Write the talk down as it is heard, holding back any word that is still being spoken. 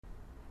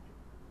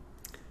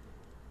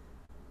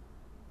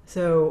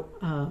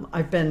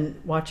I've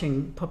been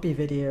watching puppy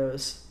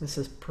videos. This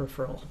is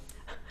peripheral.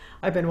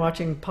 I've been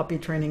watching puppy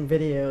training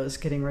videos,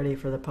 getting ready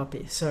for the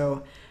puppy.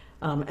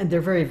 And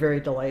they're very, very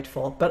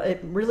delightful. But it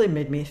really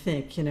made me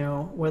think,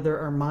 whether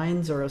our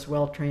minds are as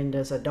well trained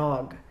as a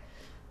dog,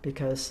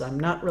 because I'm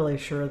not really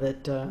sure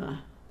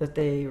that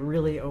they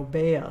really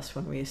obey us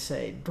when we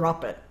say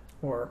drop it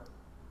or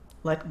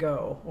let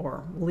go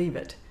or leave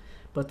it.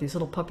 But these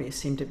little puppies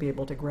seem to be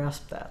able to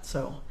grasp that.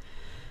 So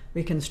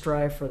we can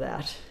strive for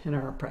that in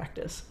our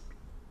practice.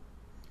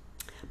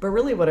 But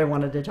really what I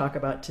wanted to talk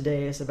about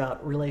today is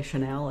about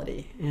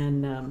relationality.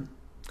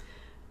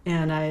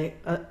 And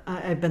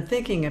I've been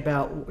thinking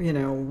about,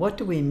 what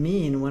do we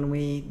mean when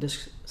we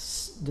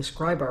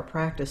describe our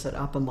practice at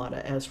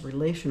Appamada as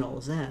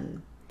relational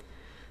Zen?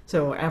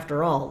 So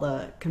after all,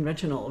 the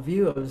conventional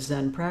view of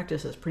Zen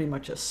practice is pretty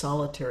much a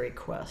solitary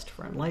quest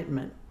for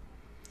enlightenment.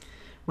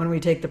 When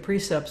we take the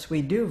precepts,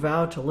 we do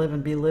vow to live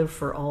and be lived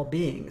for all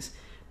beings,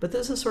 but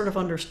this is sort of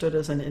understood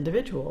as an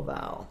individual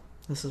vow.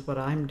 This is what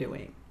I'm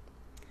doing.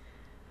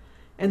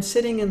 And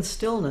sitting in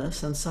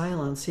stillness and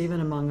silence, even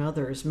among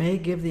others, may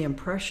give the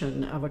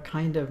impression of a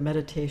kind of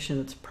meditation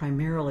that's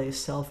primarily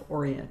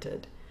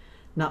self-oriented,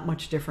 not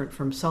much different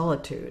from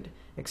solitude,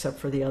 except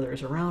for the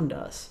others around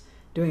us,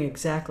 doing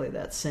exactly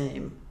that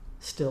same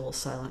still,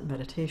 silent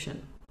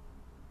meditation.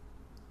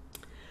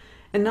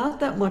 And not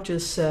that much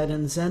is said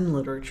in Zen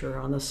literature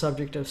on the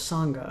subject of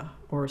Sangha,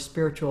 or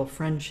spiritual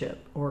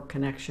friendship, or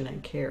connection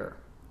and care.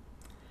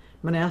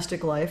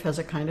 Monastic life has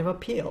a kind of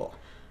appeal,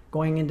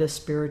 going into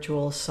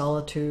spiritual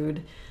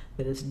solitude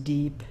that is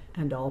deep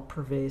and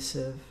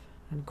all-pervasive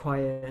and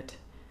quiet.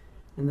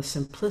 And the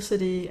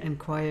simplicity and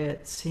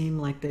quiet seem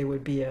like they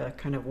would be a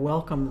kind of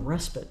welcome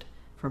respite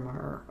from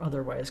our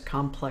otherwise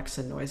complex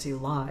and noisy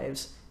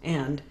lives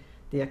and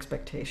the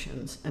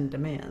expectations and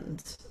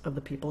demands of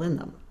the people in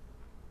them.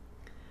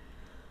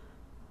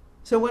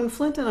 So when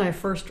Flint and I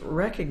first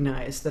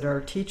recognized that our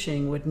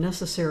teaching would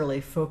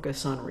necessarily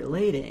focus on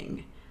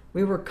relating,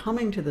 we were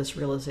coming to this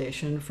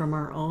realization from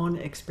our own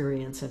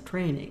experience and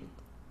training.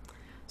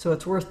 So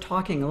it's worth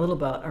talking a little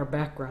about our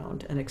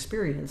background and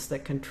experience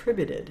that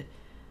contributed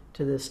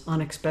to this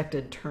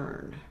unexpected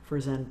turn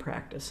for Zen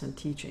practice and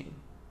teaching.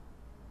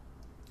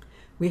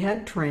 We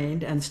had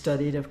trained and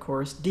studied, of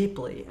course,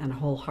 deeply and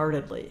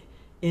wholeheartedly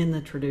in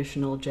the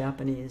traditional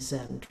Japanese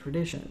Zen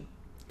tradition.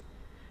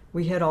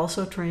 We had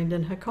also trained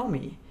in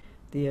Hakomi,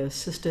 the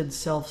assisted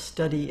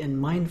self-study in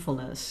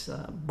mindfulness,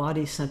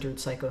 body-centered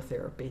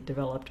psychotherapy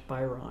developed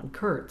by Ron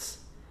Kurtz,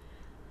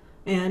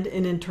 and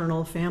in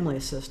internal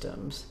family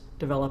systems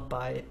developed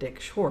by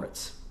Dick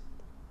Schwartz.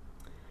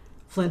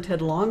 Flint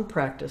had long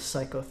practiced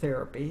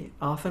psychotherapy,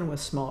 often with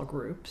small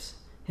groups,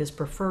 his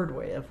preferred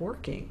way of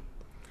working.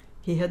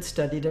 He had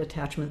studied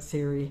attachment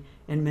theory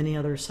and many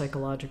other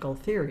psychological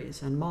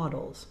theories and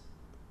models.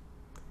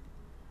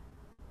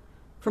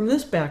 From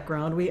this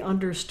background, we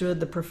understood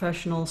the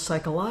professional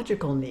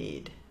psychological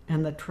need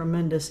and the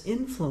tremendous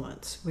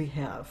influence we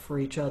have for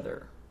each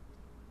other.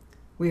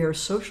 We are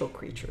social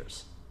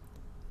creatures,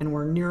 and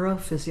we're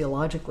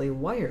neurophysiologically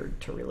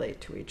wired to relate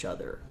to each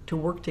other, to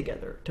work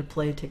together, to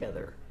play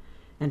together,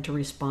 and to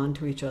respond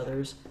to each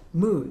other's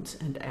moods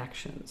and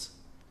actions.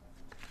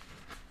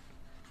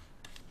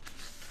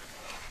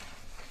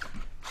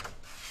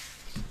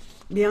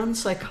 Beyond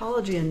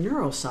psychology and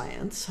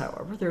neuroscience,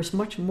 however, there's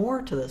much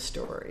more to this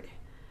story.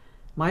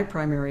 My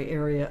primary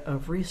area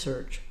of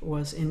research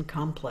was in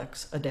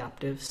complex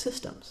adaptive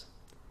systems.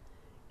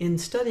 In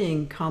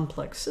studying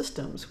complex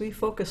systems, we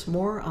focus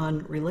more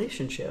on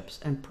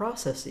relationships and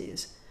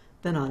processes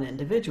than on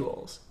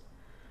individuals.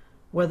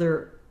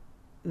 Whether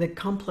the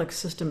complex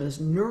system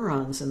is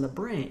neurons in the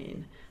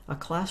brain, a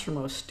classroom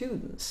of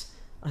students,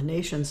 a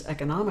nation's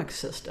economic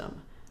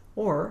system,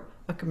 or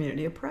a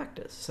community of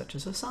practice, such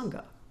as a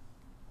Sangha.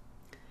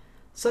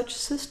 Such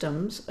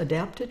systems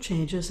adapt to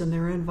changes in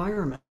their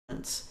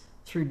environments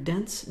through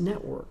dense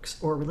networks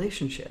or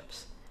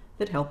relationships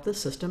that help the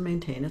system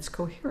maintain its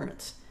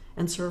coherence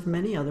and serve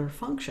many other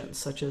functions,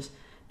 such as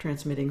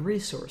transmitting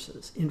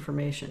resources,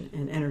 information,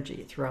 and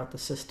energy throughout the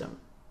system.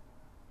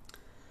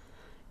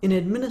 In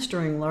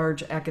administering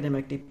large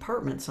academic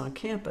departments on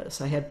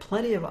campus, I had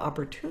plenty of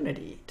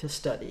opportunity to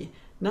study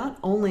not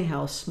only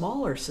how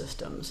smaller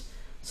systems,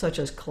 such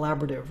as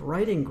collaborative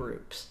writing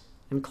groups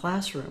and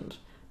classrooms,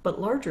 but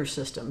larger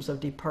systems of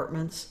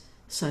departments,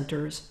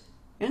 centers,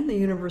 and the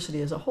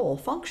university as a whole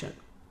function.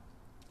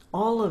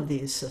 All of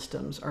these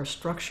systems are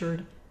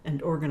structured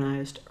and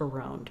organized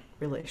around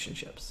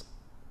relationships.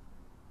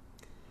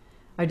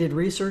 I did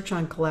research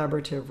on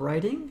collaborative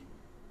writing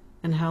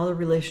and how the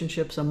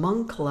relationships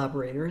among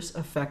collaborators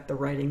affect the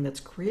writing that's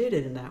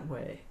created in that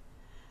way.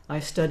 I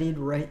studied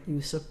right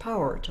use of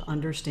power to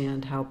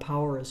understand how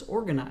power is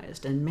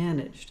organized and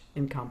managed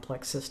in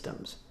complex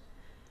systems,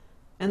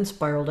 and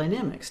spiral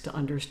dynamics to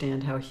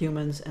understand how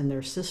humans and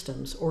their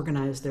systems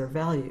organize their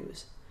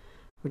values,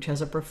 which has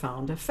a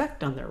profound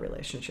effect on their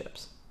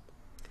relationships.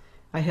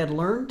 I had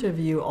learned to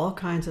view all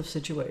kinds of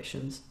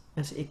situations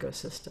as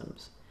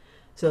ecosystems.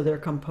 So they're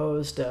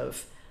composed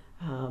of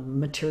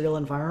material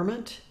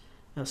environment,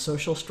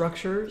 social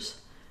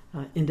structures,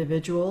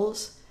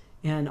 individuals,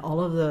 and all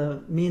of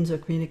the means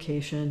of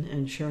communication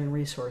and sharing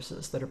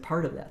resources that are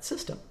part of that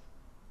system.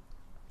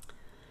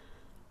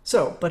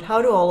 So, but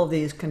how do all of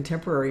these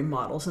contemporary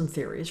models and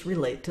theories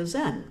relate to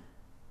Zen?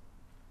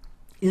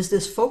 Is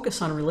this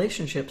focus on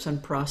relationships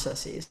and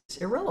processes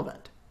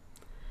irrelevant?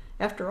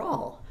 After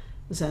all,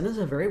 Zen is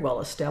a very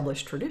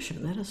well-established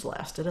tradition that has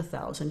lasted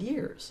 1,000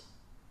 years.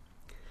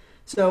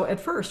 So at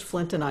first,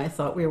 Flint and I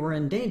thought we were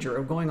in danger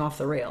of going off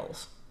the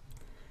rails.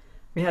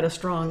 We had a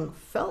strong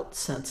felt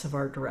sense of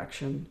our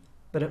direction,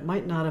 but it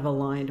might not have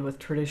aligned with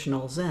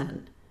traditional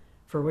Zen,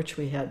 for which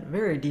we had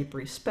very deep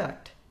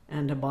respect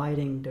and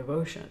abiding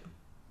devotion.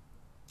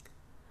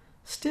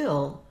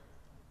 Still,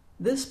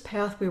 this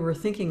path we were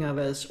thinking of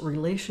as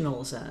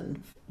relational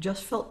Zen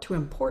just felt too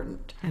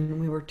important, and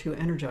we were too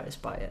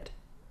energized by it.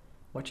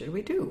 What should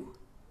we do?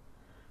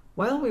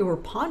 While we were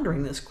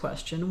pondering this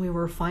question, we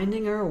were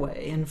finding our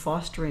way in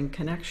fostering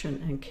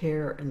connection and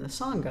care in the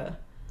Sangha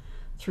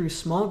through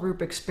small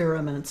group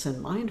experiments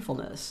and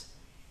mindfulness,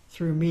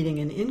 through meeting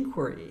and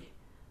inquiry,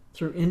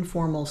 through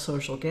informal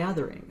social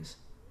gatherings,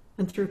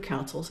 and through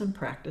councils and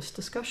practice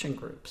discussion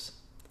groups.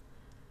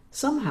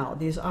 Somehow,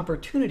 these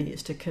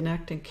opportunities to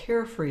connect and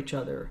care for each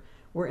other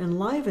were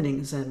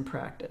enlivening Zen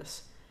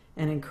practice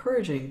and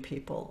encouraging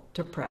people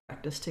to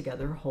practice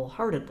together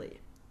wholeheartedly.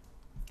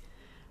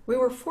 We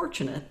were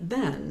fortunate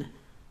then,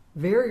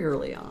 very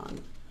early on,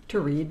 to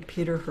read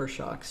Peter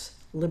Hershock's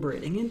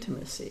Liberating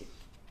Intimacy.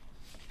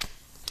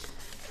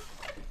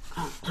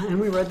 And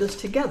we read this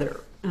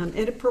together, and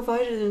it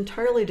provided an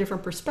entirely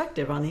different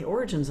perspective on the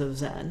origins of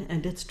Zen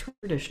and its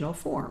traditional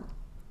form.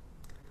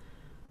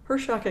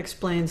 Hershock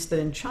explains that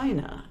in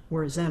China,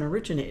 where Zen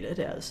originated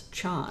as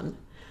Chan,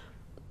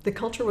 the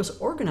culture was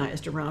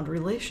organized around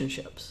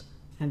relationships,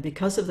 and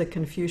because of the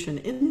Confucian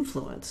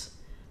influence,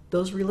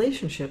 those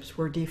relationships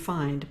were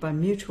defined by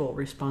mutual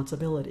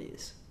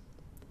responsibilities.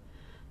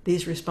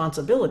 These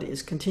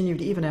responsibilities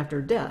continued even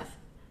after death,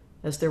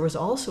 as there was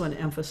also an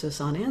emphasis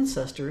on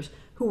ancestors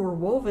who were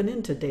woven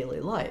into daily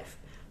life.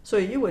 So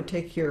you would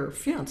take your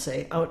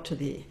fiancée out to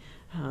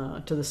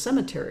the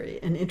cemetery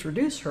and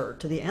introduce her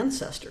to the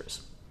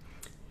ancestors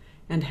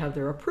and have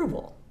their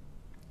approval.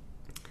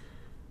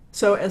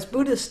 So as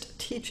Buddhist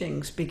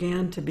teachings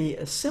began to be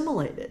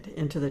assimilated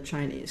into the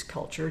Chinese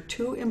culture,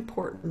 two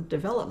important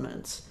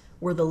developments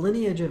were the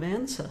lineage of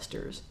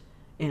ancestors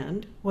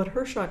and what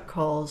Hershock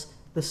calls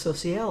the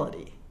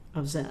sociality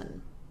of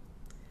Zen.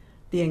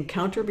 The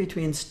encounter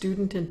between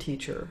student and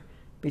teacher,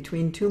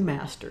 between two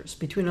masters,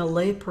 between a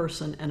lay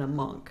person and a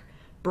monk,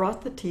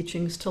 brought the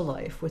teachings to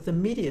life with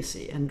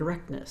immediacy and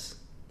directness.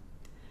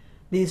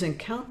 These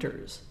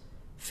encounters,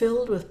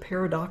 filled with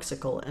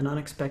paradoxical and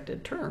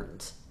unexpected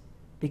turns,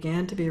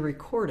 began to be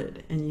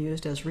recorded and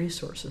used as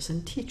resources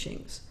in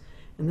teachings.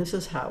 And this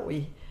is how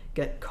we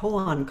get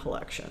koan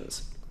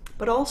collections,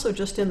 but also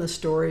just in the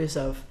stories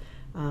of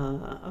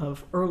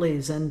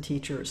early Zen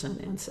teachers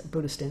and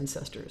Buddhist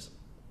ancestors.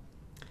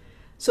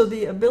 So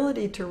the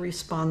ability to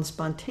respond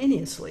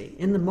spontaneously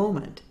in the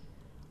moment,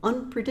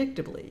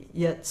 unpredictably,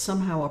 yet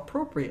somehow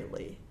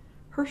appropriately,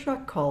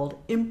 Hershock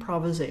called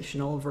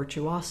improvisational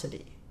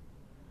virtuosity.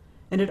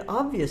 And it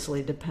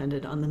obviously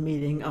depended on the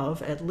meeting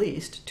of at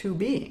least two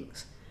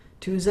beings,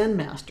 two Zen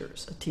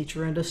masters, a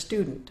teacher and a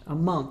student, a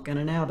monk and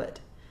an abbot,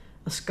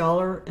 a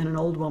scholar and an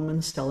old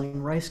woman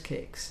selling rice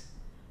cakes,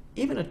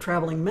 even a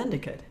traveling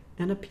mendicant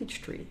and a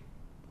peach tree.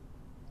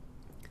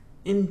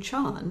 In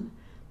Chan,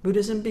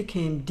 Buddhism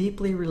became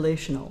deeply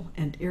relational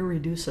and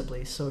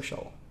irreducibly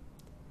social.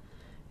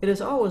 It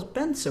has always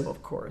been so,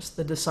 of course.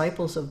 The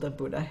disciples of the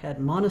Buddha had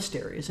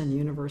monasteries and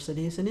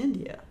universities in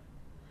India.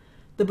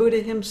 The Buddha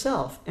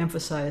himself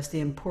emphasized the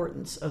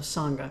importance of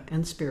Sangha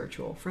and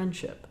spiritual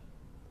friendship.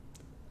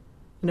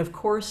 And of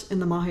course, in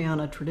the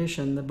Mahayana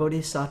tradition, the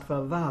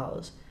Bodhisattva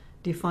vows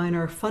define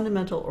our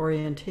fundamental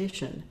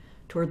orientation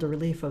toward the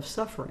relief of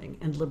suffering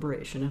and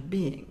liberation of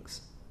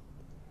beings.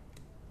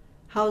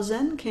 How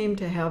Zen came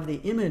to have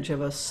the image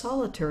of a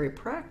solitary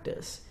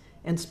practice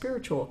and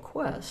spiritual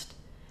quest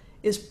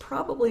is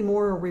probably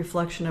more a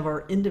reflection of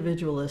our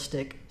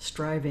individualistic,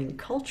 striving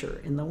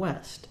culture in the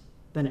West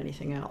than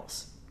anything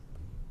else.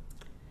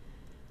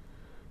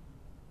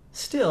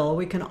 Still,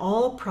 we can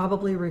all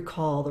probably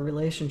recall the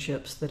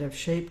relationships that have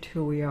shaped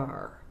who we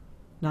are,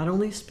 not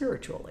only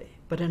spiritually,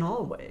 but in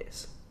all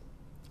ways.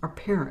 Our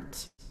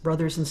parents,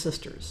 brothers and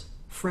sisters,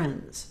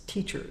 friends,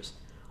 teachers,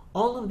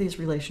 all of these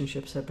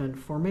relationships have been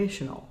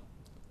formational.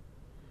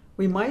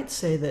 We might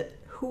say that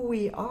who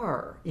we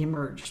are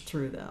emerged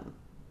through them,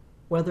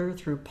 whether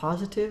through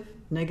positive,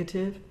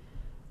 negative,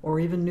 or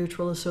even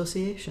neutral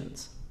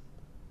associations.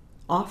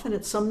 Often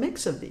it's some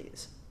mix of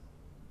these.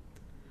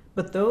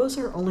 But those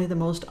are only the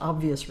most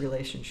obvious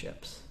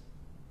relationships.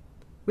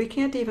 We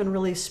can't even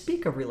really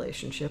speak of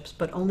relationships,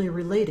 but only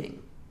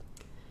relating.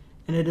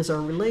 And it is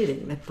our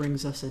relating that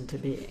brings us into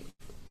being.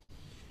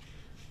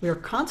 We are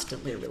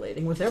constantly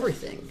relating with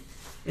everything,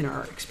 in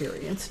our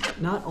experience,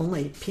 not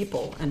only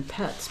people and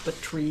pets,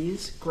 but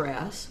trees,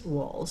 grass,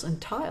 walls, and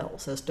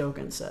tiles, as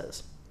Dogen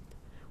says.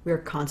 We are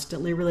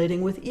constantly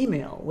relating with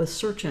email, with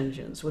search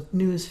engines, with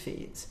news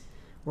feeds.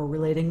 We're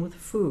relating with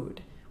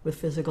food, with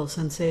physical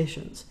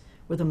sensations,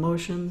 with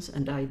emotions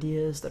and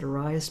ideas that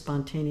arise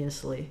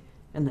spontaneously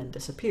and then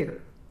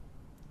disappear.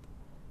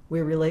 We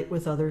relate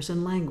with others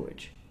in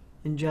language,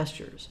 in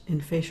gestures,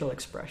 in facial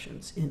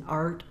expressions, in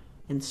art,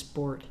 in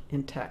sport,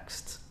 in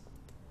texts.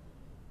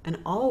 And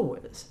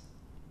always,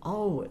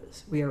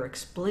 always, we are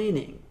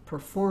explaining,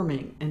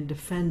 performing, and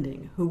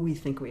defending who we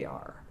think we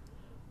are.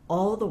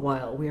 All the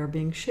while we are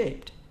being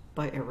shaped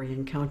by every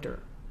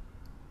encounter.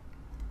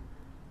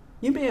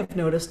 You may have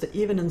noticed that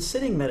even in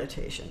sitting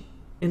meditation,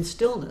 in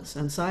stillness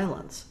and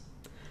silence,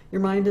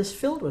 your mind is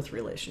filled with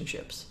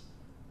relationships,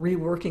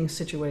 reworking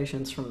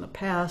situations from the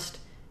past,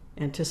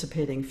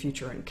 anticipating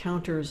future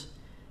encounters,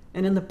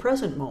 and in the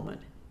present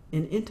moment,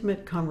 in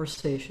intimate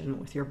conversation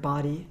with your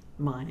body,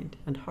 mind,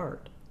 and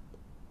heart.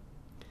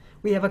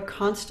 We have a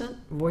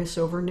constant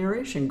voiceover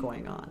narration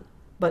going on,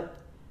 but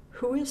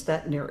who is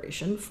that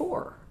narration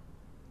for?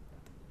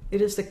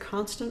 It is the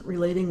constant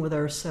relating with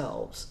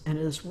ourselves, and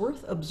it is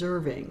worth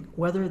observing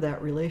whether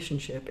that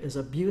relationship is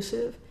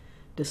abusive,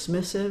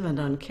 dismissive, and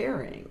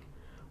uncaring,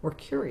 or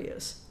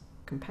curious,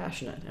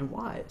 compassionate, and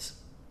wise.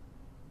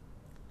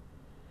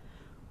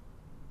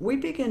 We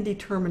begin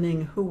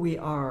determining who we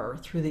are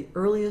through the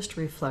earliest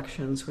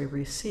reflections we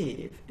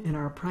receive in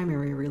our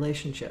primary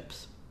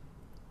relationships.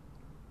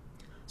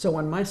 So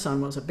when my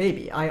son was a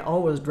baby, I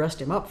always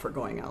dressed him up for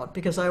going out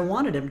because I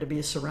wanted him to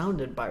be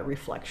surrounded by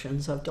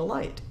reflections of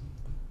delight.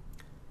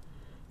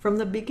 From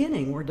the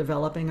beginning, we're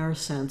developing our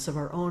sense of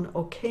our own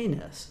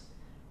okayness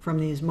from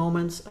these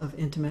moments of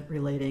intimate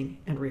relating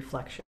and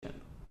reflection.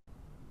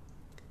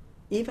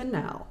 Even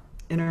now,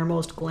 in our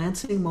most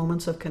glancing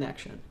moments of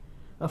connection,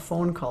 a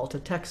phone call to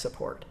tech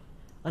support,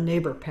 a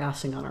neighbor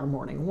passing on our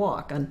morning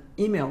walk, an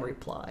email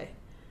reply,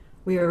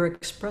 we are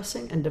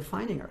expressing and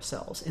defining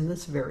ourselves in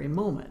this very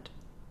moment.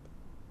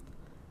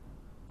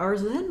 Our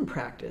Zen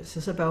practice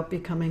is about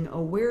becoming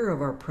aware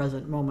of our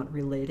present moment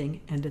relating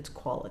and its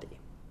quality.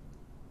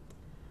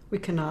 We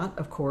cannot,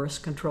 of course,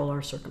 control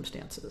our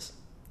circumstances.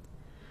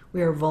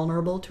 We are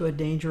vulnerable to a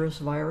dangerous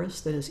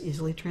virus that is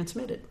easily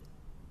transmitted.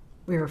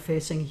 We are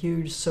facing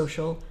huge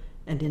social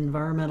and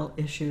environmental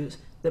issues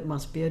that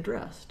must be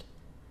addressed.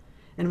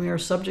 And we are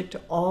subject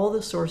to all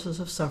the sources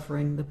of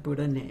suffering the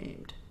Buddha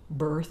named: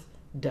 birth,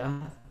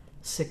 death,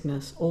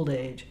 sickness, old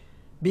age,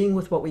 being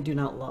with what we do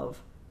not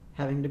love,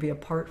 having to be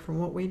apart from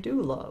what we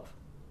do love,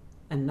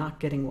 and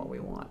not getting what we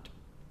want.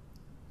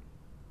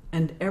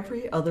 And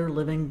every other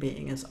living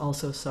being is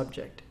also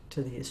subject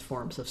to these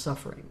forms of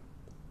suffering.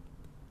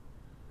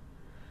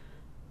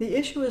 The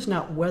issue is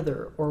not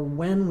whether or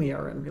when we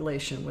are in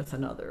relation with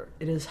another.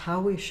 It is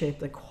how we shape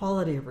the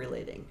quality of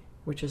relating,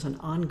 which is an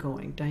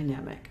ongoing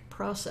dynamic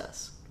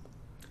process.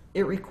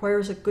 It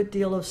requires a good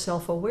deal of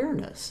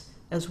self-awareness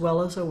as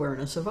well as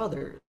awareness of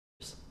others.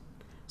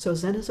 So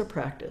Zen is a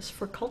practice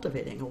for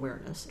cultivating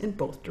awareness in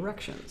both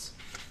directions.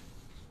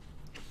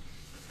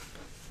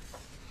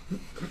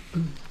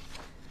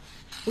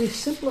 We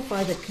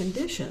simplify the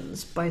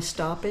conditions by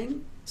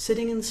stopping,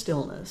 sitting in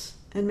stillness,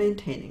 and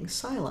maintaining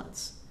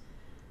silence.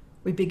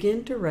 We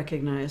begin to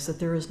recognize that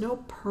there is no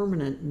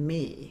permanent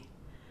me,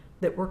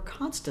 that we're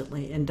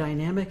constantly in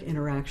dynamic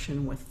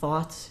interaction with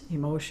thoughts,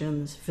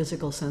 emotions,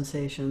 physical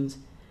sensations,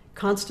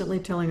 constantly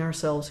telling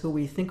ourselves who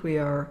we think we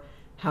are,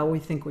 how we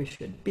think we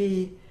should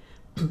be,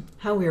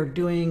 how we are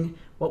doing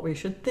what we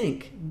should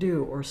think,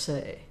 do, or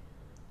say.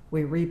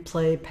 We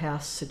replay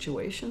past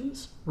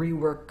situations,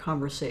 rework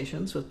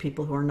conversations with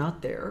people who are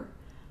not there,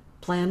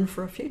 plan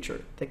for a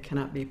future that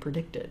cannot be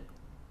predicted.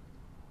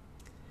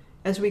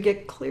 As we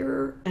get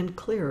clearer and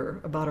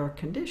clearer about our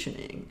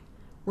conditioning,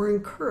 we're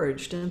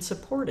encouraged and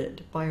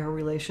supported by our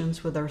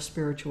relations with our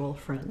spiritual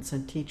friends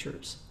and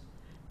teachers.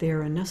 They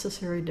are a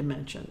necessary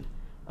dimension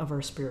of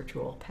our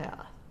spiritual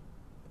path.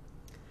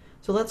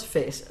 So let's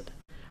face it,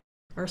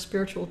 our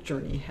spiritual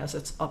journey has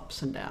its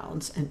ups and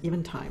downs, and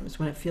even times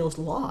when it feels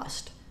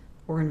lost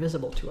or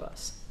invisible to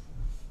us.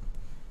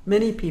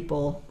 Many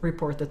people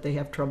report that they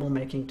have trouble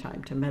making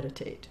time to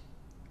meditate.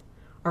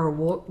 Our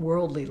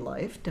worldly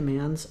life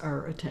demands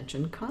our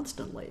attention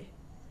constantly,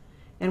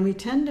 and we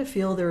tend to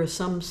feel there is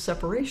some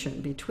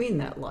separation between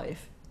that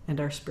life and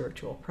our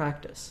spiritual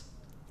practice.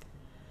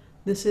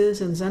 This is,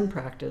 in Zen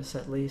practice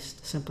at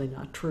least, simply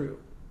not true.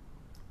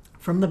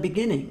 From the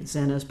beginning,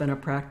 Zen has been a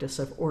practice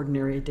of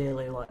ordinary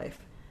daily life.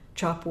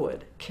 Chop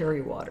wood, carry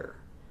water.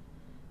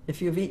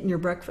 If you've eaten your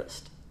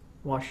breakfast,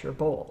 wash your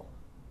bowl.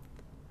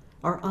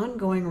 Our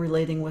ongoing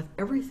relating with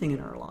everything in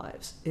our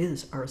lives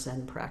is our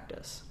Zen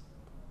practice.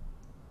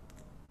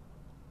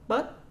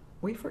 But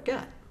we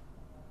forget,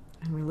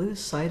 and we lose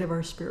sight of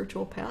our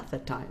spiritual path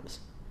at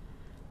times.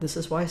 This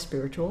is why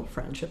spiritual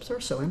friendships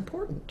are so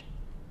important.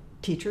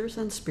 Teachers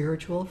and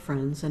spiritual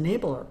friends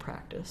enable our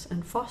practice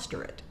and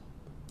foster it.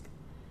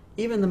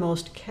 Even the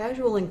most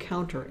casual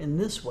encounter in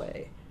this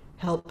way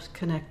helps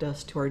connect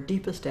us to our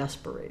deepest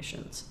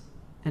aspirations,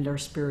 and our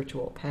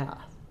spiritual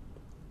path.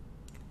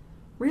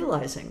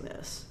 Realizing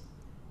this,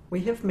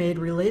 we have made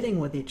relating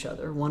with each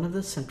other one of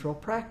the central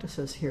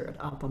practices here at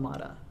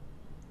Appamada.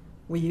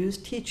 We use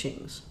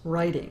teachings,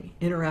 writing,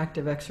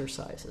 interactive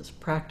exercises,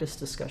 practice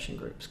discussion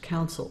groups,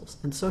 councils,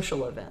 and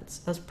social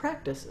events as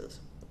practices.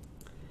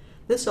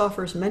 This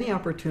offers many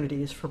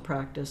opportunities for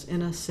practice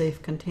in a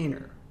safe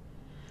container.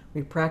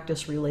 We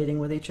practice relating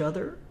with each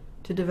other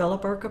to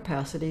develop our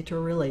capacity to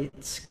relate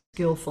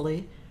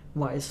skillfully,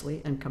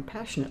 wisely, and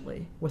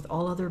compassionately with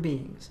all other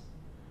beings,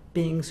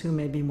 beings who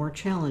may be more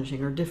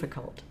challenging or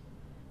difficult,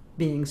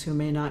 beings who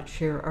may not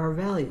share our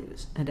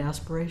values and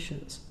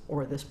aspirations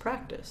or this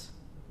practice.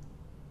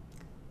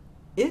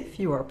 If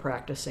you are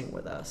practicing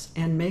with us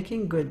and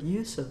making good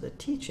use of the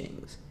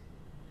teachings,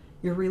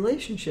 your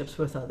relationships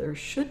with others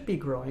should be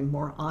growing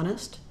more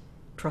honest,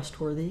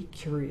 trustworthy,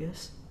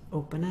 curious,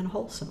 open, and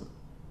wholesome.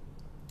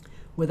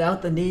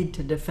 Without the need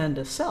to defend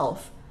a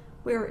self,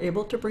 we are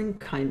able to bring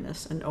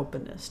kindness and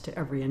openness to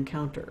every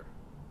encounter.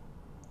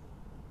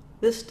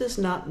 This does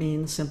not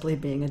mean simply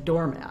being a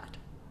doormat.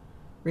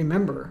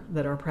 Remember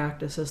that our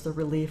practice is the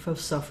relief of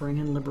suffering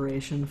and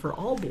liberation for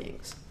all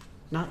beings,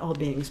 not all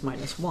beings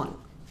minus one.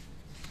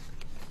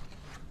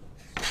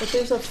 But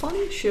there's a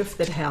funny shift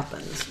that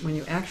happens when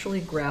you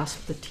actually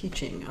grasp the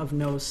teaching of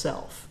no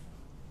self.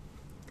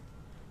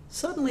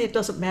 Suddenly it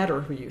doesn't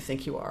matter who you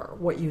think you are,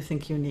 what you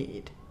think you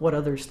need, what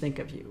others think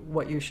of you,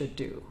 what you should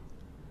do,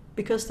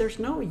 because there's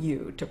no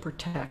you to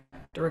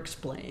protect or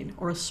explain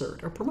or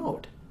assert or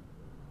promote.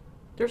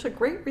 There's a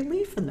great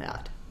relief in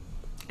that,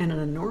 and an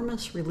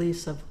enormous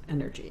release of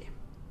energy.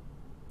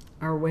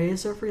 Our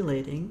ways of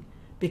relating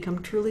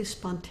become truly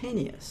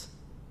spontaneous,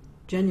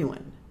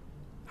 genuine,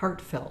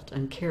 heartfelt,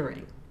 and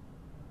caring.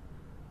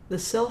 The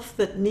self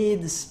that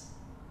needs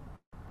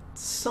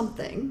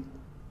something,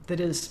 that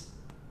is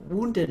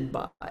wounded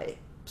by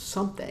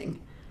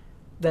something,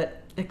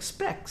 that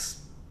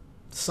expects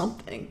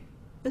something,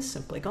 is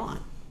simply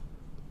gone.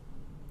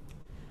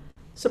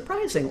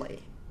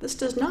 Surprisingly, this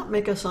does not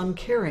make us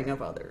uncaring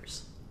of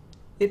others.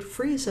 It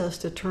frees us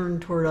to turn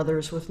toward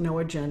others with no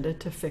agenda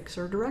to fix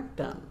or direct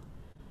them,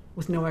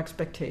 with no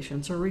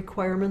expectations or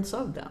requirements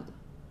of them,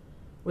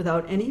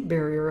 without any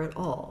barrier at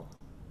all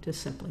to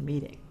simply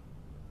meeting.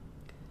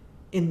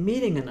 In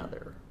meeting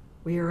another,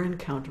 we are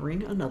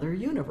encountering another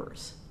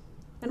universe,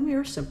 and we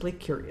are simply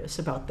curious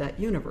about that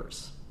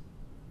universe.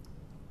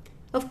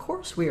 Of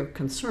course, we are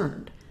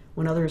concerned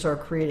when others are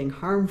creating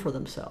harm for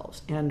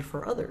themselves and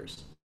for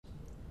others.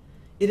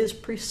 It is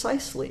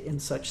precisely in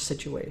such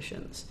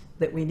situations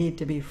that we need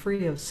to be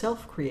free of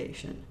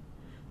self-creation,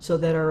 so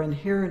that our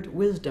inherent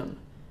wisdom,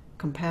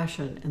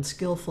 compassion, and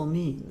skillful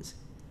means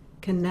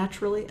can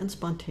naturally and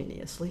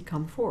spontaneously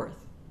come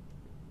forth.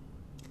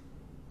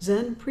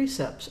 Zen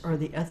precepts are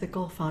the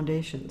ethical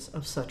foundations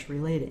of such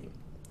relating.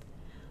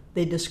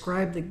 They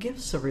describe the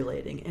gifts of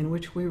relating in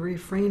which we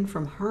refrain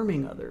from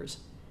harming others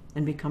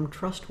and become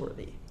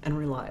trustworthy and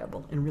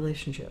reliable in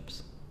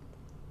relationships.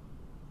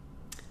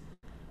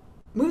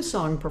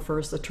 Musang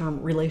prefers the term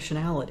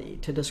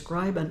relationality to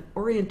describe an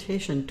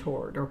orientation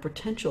toward or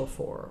potential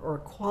for or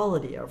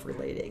quality of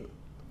relating.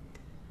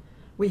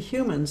 We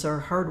humans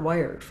are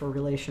hardwired for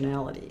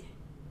relationality.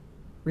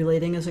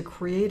 Relating is a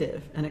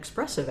creative and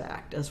expressive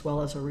act as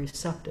well as a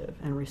receptive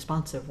and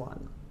responsive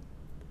one.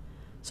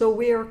 So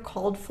we are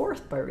called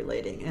forth by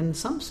relating. In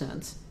some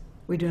sense,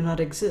 we do not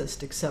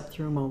exist except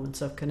through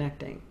moments of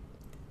connecting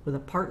with a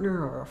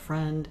partner or a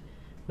friend,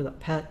 with a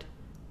pet,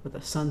 with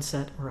a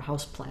sunset or a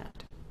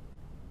houseplant.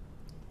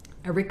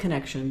 Every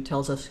connection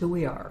tells us who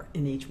we are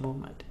in each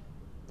moment.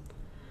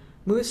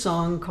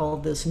 Musang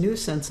called this new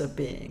sense of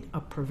being a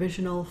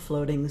provisional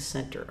floating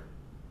center.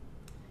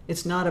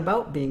 It's not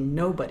about being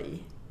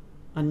nobody,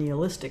 a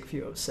nihilistic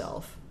view of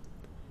self,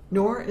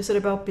 nor is it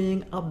about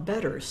being a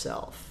better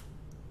self.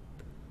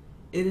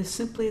 It is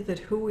simply that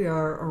who we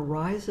are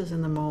arises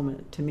in the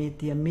moment to meet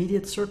the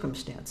immediate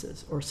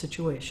circumstances or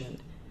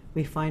situation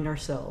we find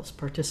ourselves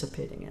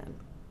participating in.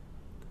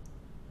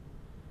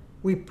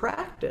 We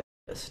practice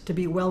to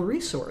be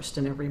well-resourced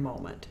in every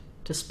moment,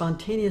 to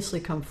spontaneously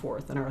come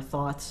forth in our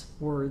thoughts,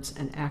 words,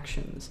 and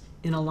actions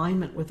in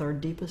alignment with our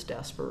deepest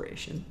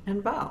aspiration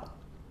and vow.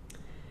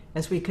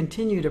 As we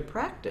continue to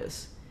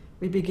practice,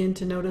 we begin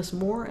to notice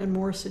more and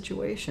more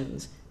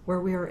situations where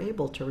we are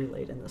able to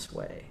relate in this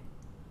way.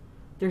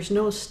 There's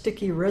no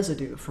sticky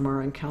residue from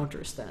our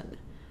encounters then,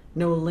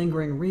 no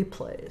lingering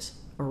replays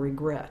or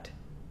regret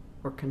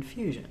or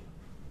confusion.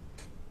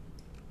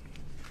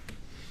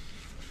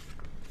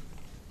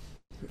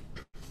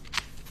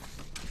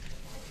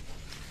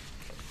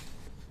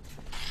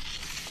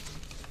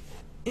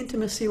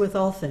 Intimacy with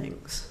all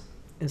things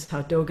is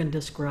how Dogen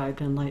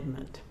described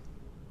enlightenment.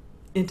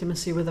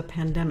 Intimacy with a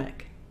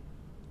pandemic,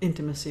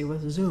 intimacy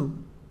with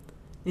Zoom,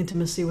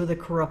 intimacy with a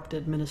corrupt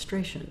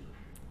administration,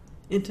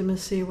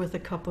 intimacy with a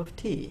cup of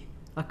tea,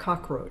 a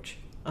cockroach,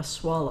 a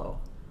swallow,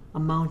 a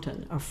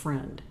mountain, a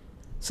friend,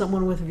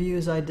 someone with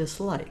views I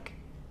dislike,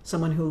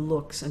 someone who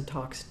looks and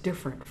talks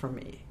different from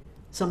me,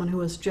 someone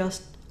who is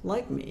just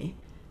like me,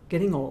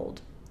 getting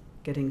old,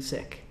 getting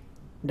sick,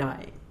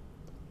 dying.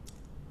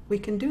 We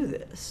can do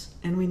this,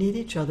 and we need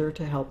each other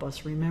to help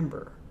us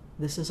remember.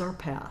 This is our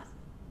path.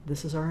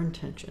 This is our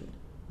intention.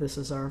 This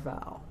is our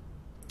vow.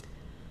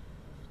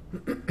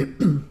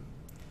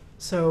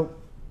 So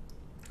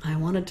I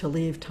wanted to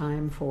leave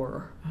time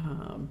for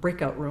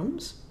breakout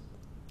rooms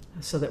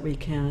so that we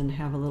can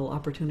have a little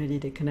opportunity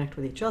to connect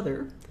with each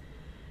other.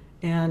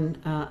 And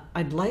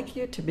I'd like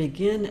you to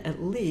begin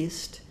at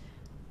least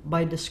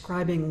by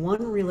describing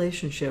one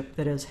relationship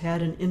that has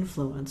had an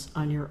influence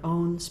on your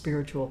own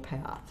spiritual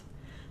path.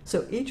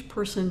 So each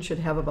person should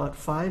have about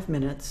 5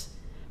 minutes.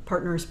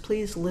 Partners,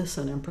 please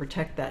listen and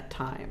protect that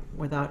time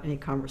without any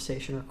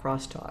conversation or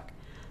crosstalk.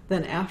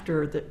 Then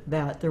after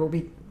that, there will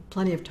be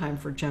plenty of time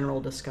for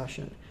general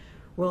discussion.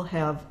 We'll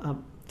have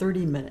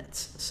 30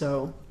 minutes.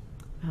 So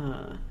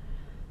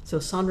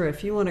Sandra,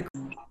 if you want to,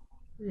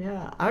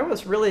 yeah, I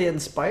was really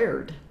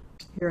inspired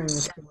hearing the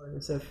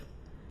stories of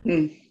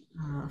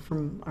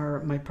from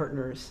my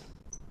partners.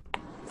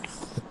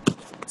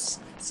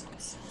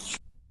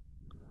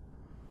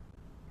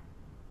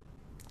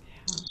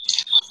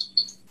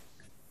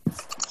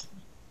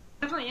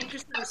 Definitely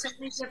interested in so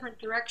many different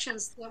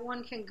directions that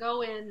one can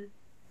go in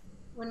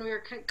when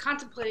we're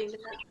contemplating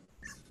that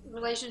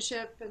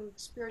relationship and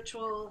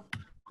spiritual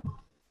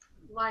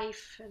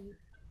life, and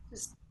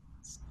just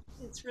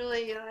it's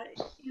really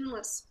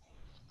endless.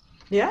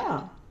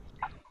 Yeah,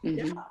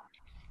 yeah. Mm-hmm.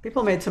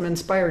 People made some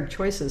inspired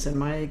choices in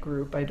my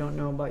group. I don't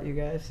know about you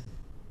guys.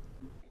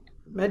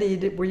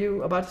 Mehdi, were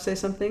you about to say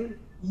something?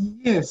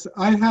 Yes,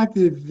 I had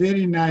a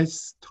very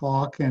nice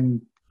talk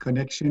and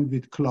connection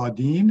with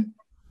Claudine,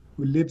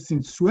 who lives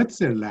in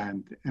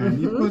Switzerland.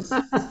 And it was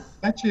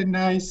such a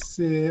nice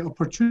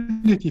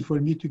opportunity for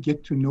me to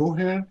get to know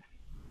her,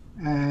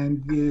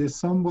 and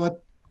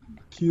somewhat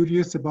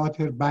curious about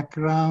her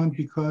background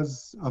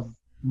because of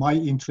my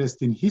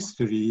interest in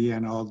history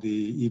and all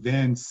the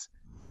events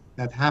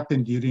that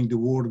happened during the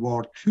World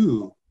War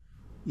II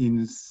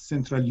in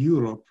Central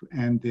Europe,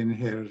 and then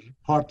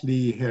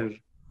partly her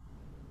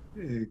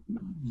the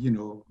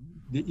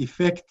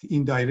effect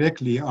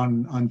indirectly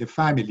on the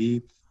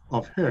family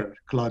of her,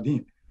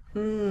 Claudine.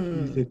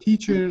 She's a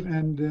teacher,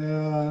 and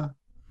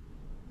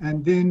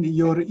then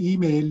your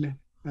email,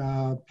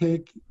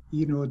 Peg,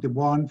 the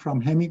one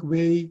from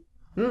Hemingway,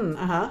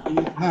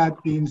 it had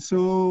been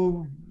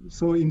so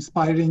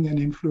inspiring and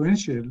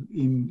influential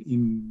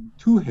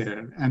to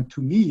her and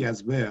to me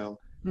as well.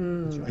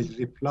 Which I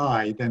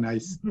replied, and I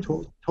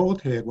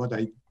told her what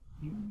I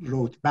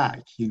wrote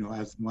back,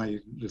 as my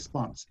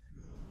response.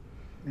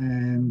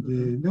 And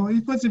no,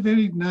 it was a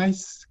very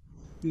nice,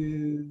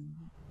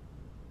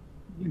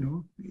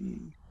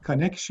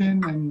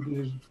 connection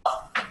and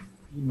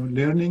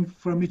learning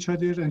from each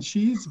other. And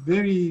she's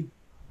very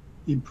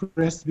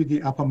impressed with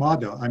the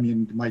Appamada. I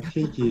mean, my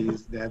take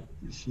is that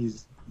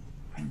she's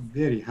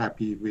very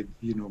happy with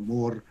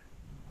more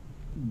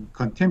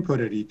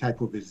contemporary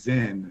type of a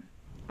Zen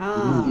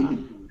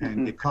group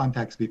and the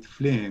contacts with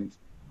Flint.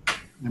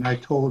 And I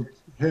told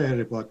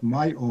her about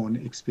my own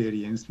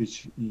experience,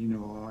 which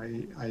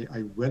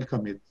I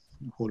welcome it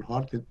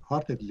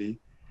wholeheartedly,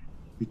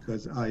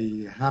 because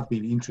I have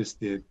been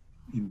interested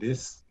in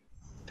this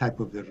type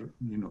of the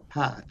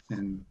path,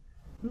 and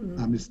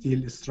I'm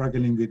still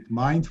struggling with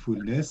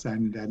mindfulness,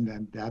 and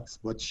that's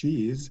what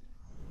she is.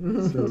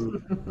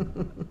 So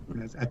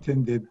has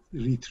attended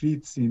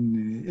retreats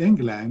in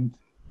England,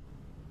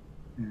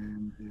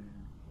 and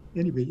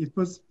anyway, it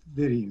was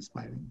very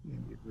inspiring,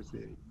 and it was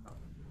very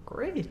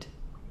great.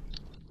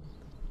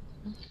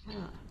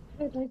 Yeah.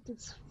 I'd like to.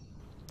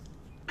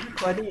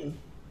 Claudine.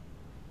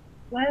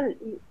 Well,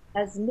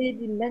 as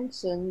Mehdi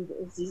mentioned,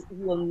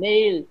 your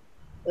mail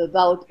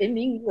about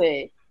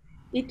Hemingway,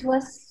 it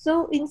was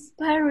so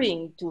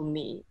inspiring to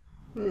me.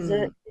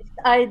 The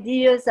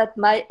ideas that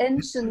my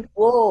ancient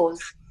wars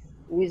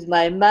with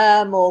my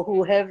mom or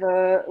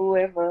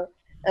whoever,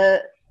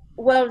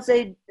 well,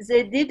 they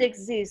did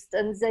exist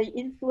and they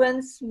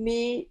influenced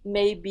me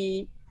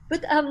maybe,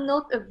 but I'm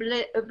not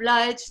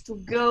obliged to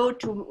go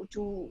to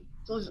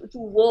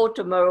war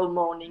tomorrow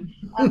morning.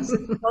 I have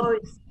the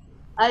choice.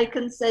 I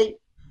can say,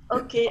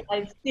 okay,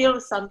 I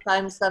feel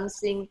sometimes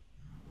something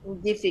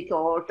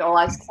difficult, or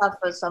I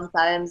suffer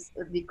sometimes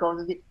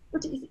because of it,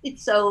 but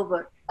it's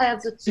over. I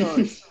have the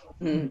choice.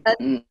 And I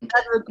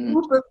have a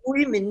group of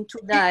women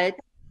tonight.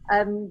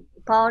 I'm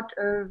part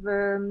of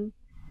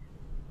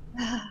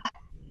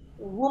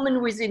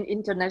Women Within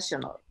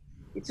International.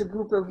 It's a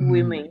group of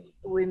women,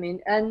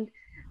 and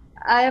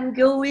I am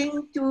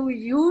going to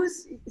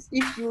use,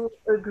 if you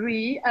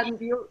agree, I'm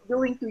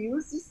going to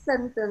use this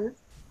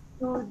sentence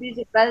to be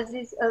the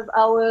basis of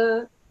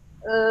our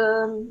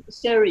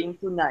sharing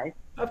tonight.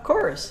 Of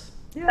course.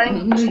 Yeah.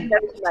 Thank you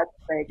very much,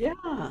 Peg.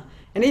 Yeah.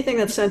 Anything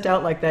that's sent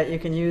out like that, you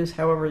can use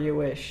however you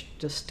wish.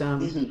 Just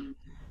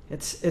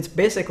it's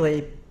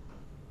basically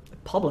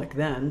public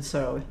then,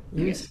 so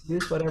use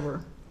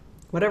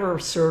whatever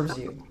serves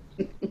you.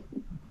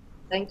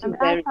 Thank you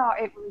very I thought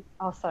it was.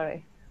 Oh,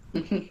 sorry.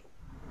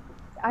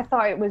 I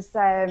thought it was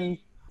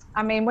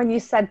I mean, when you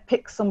said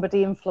pick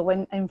somebody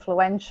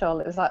influential,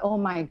 it was like, oh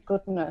my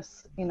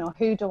goodness,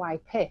 who do I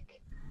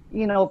pick?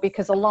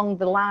 Because along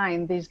the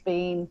line, there's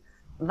been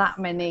that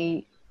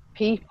many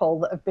people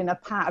that have been a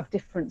part of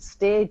different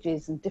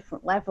stages and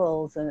different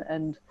levels.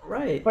 And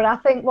Right. But I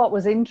think what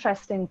was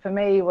interesting for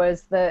me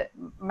was that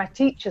my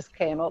teachers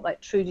came up,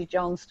 like Trudy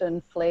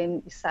Johnston,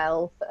 Flint,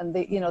 yourself, and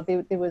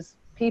there was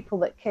people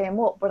that came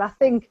up. But I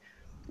think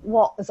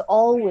what has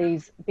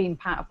always been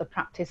part of the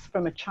practice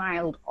from a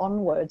child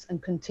onwards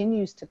and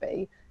continues to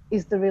be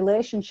is the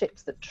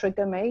relationships that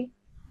trigger me,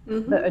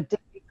 that are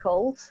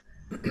difficult,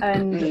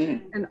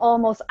 and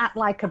almost act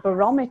like a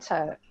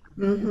barometer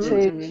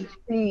to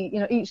see,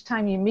 each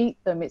time you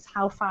meet them, it's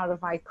how far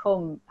have I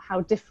come, how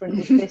different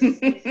is this,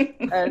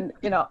 and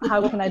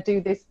how can I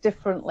do this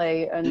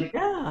differently? And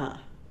Yeah.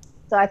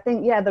 so I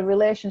think, the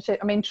relationship,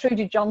 I mean,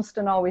 Trudy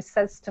Johnston always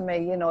says to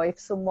me, if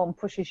someone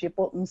pushes your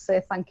button,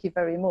 say thank you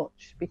very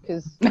much,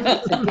 because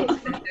it's a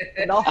gift, it's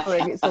an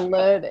offering, it's a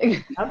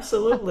learning.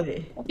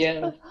 Absolutely.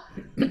 Yeah.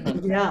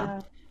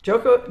 Yeah.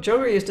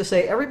 Joko used to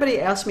say, everybody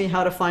asks me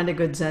how to find a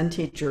good Zen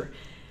teacher.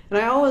 And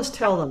I always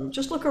tell them,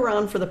 just look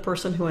around for the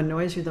person who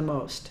annoys you the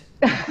most.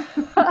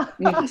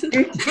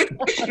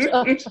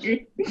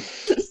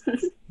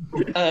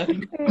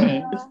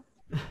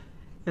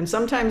 And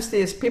sometimes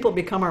these people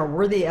become our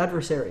worthy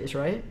adversaries,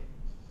 right?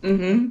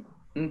 They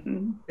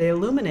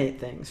illuminate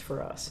things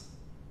for us.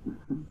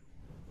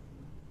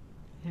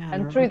 Yeah,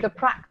 And through the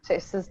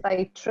practice, as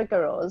they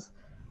trigger us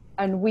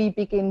and we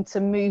begin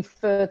to move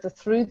further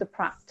through the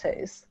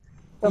practice,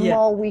 the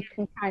more we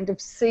can kind of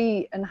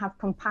see and have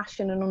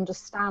compassion and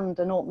understand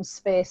and open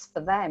space for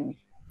them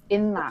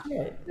in that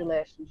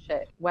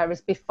relationship.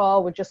 Whereas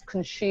before, we're just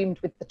consumed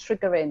with the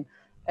triggering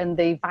and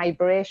the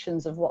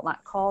vibrations of what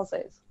that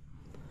causes.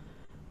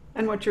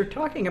 And what you're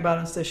talking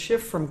about is the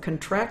shift from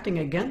contracting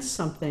against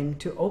something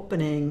to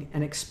opening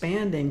and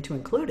expanding to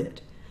include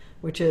it,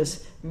 which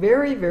is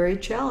very, very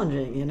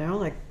challenging,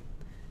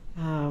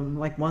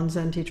 like one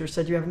Zen teacher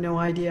said, you have no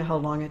idea how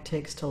long it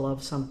takes to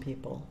love some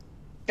people.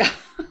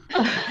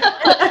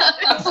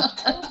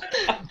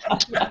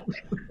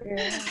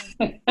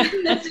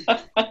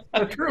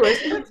 So true,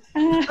 isn't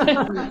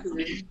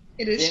it?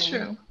 It is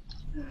true.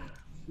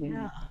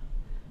 Yeah.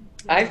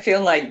 I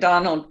feel like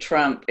Donald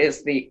Trump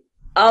is the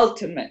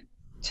ultimate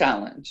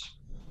challenge.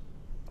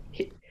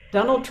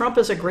 Donald Trump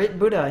is a great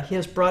Buddha. He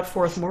has brought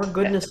forth more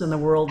goodness in the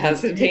world than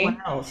Hasn't he?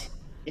 anyone else.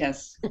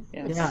 Yes.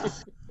 Yeah.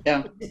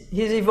 Yeah.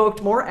 He's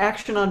evoked more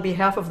action on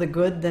behalf of the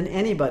good than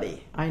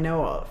anybody I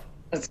know of.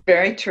 That's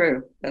very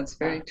true. That's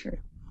very true.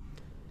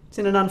 It's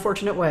in an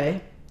unfortunate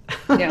way.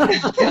 Yeah.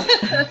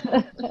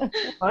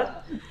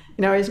 But,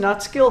 he's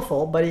not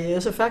skillful, but he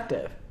is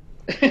effective.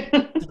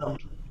 So,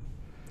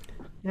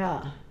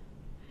 yeah.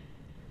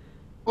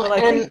 Well, I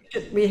think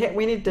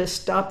we need to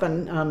stop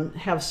and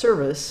have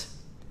service.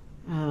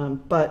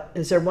 But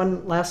is there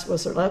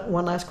was there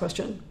one last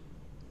question?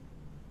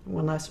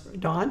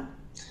 Dawn?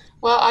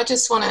 Well, I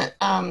just want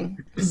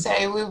to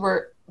say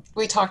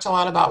we talked a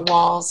lot about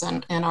walls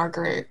in our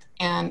group,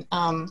 and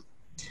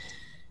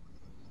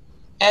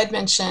Ed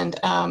mentioned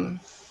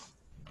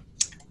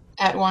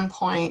at one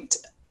point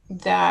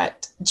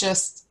that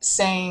just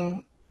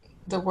saying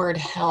the word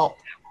help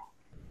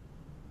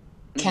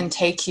can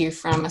take you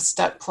from a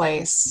stuck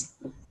place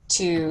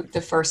to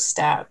the first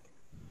step.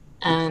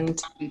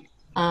 And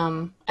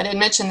I didn't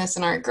mention this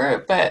in our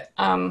group, but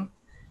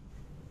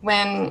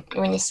when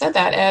you said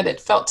that, Ed,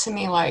 it felt to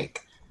me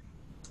like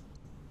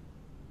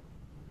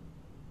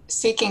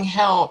seeking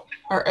help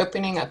or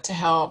opening up to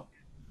help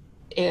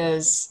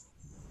is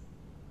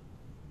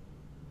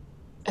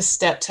a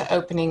step to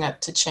opening up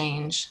to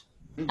change.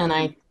 And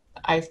I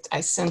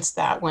sensed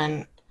that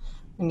when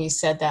you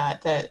said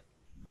that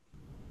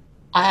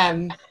I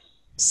am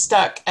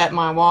stuck at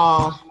my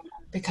wall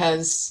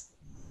because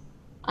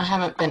I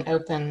haven't been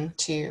open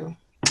to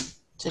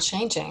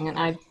changing, and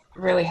I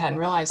really hadn't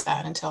realized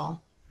that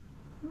until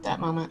that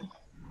moment.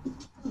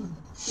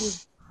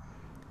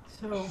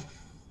 So,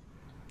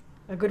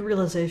 a good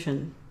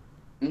realization.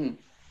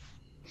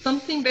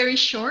 Something very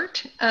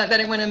short that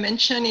I want to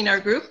mention in our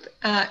group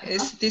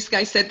is this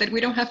guy said that we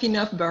don't have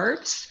enough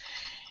verbs.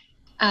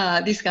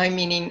 This guy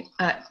meaning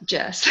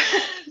Jess.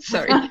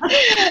 Sorry.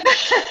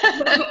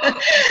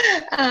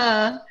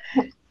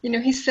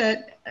 He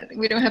said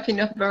we don't have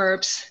enough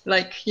verbs,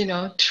 like,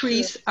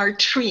 trees are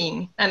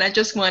treeing. And I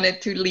just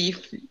wanted to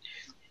leave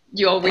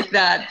you all with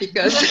that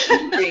because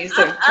Trees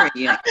are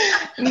treeing.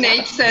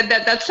 Nate said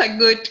that that's a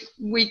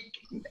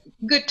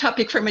good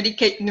topic for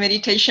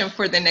meditation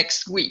for the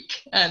next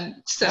week. And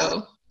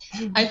so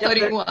I thought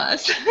it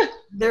was.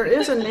 There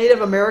is a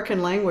Native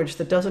American language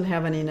that doesn't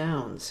have any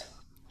nouns.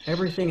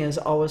 Everything is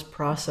always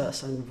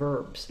process and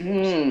verbs.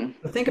 So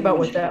think about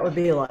what that would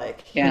be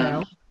like.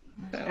 Yeah.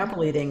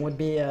 Apple eating would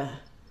be a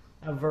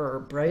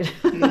verb, right?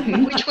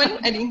 Which one?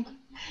 I didn't.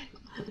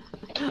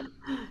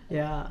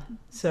 Yeah.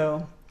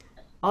 So,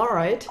 all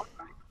right.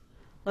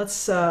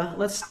 Let's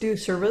do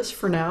service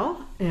for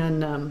now,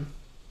 and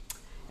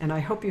I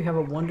hope you have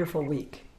a wonderful week.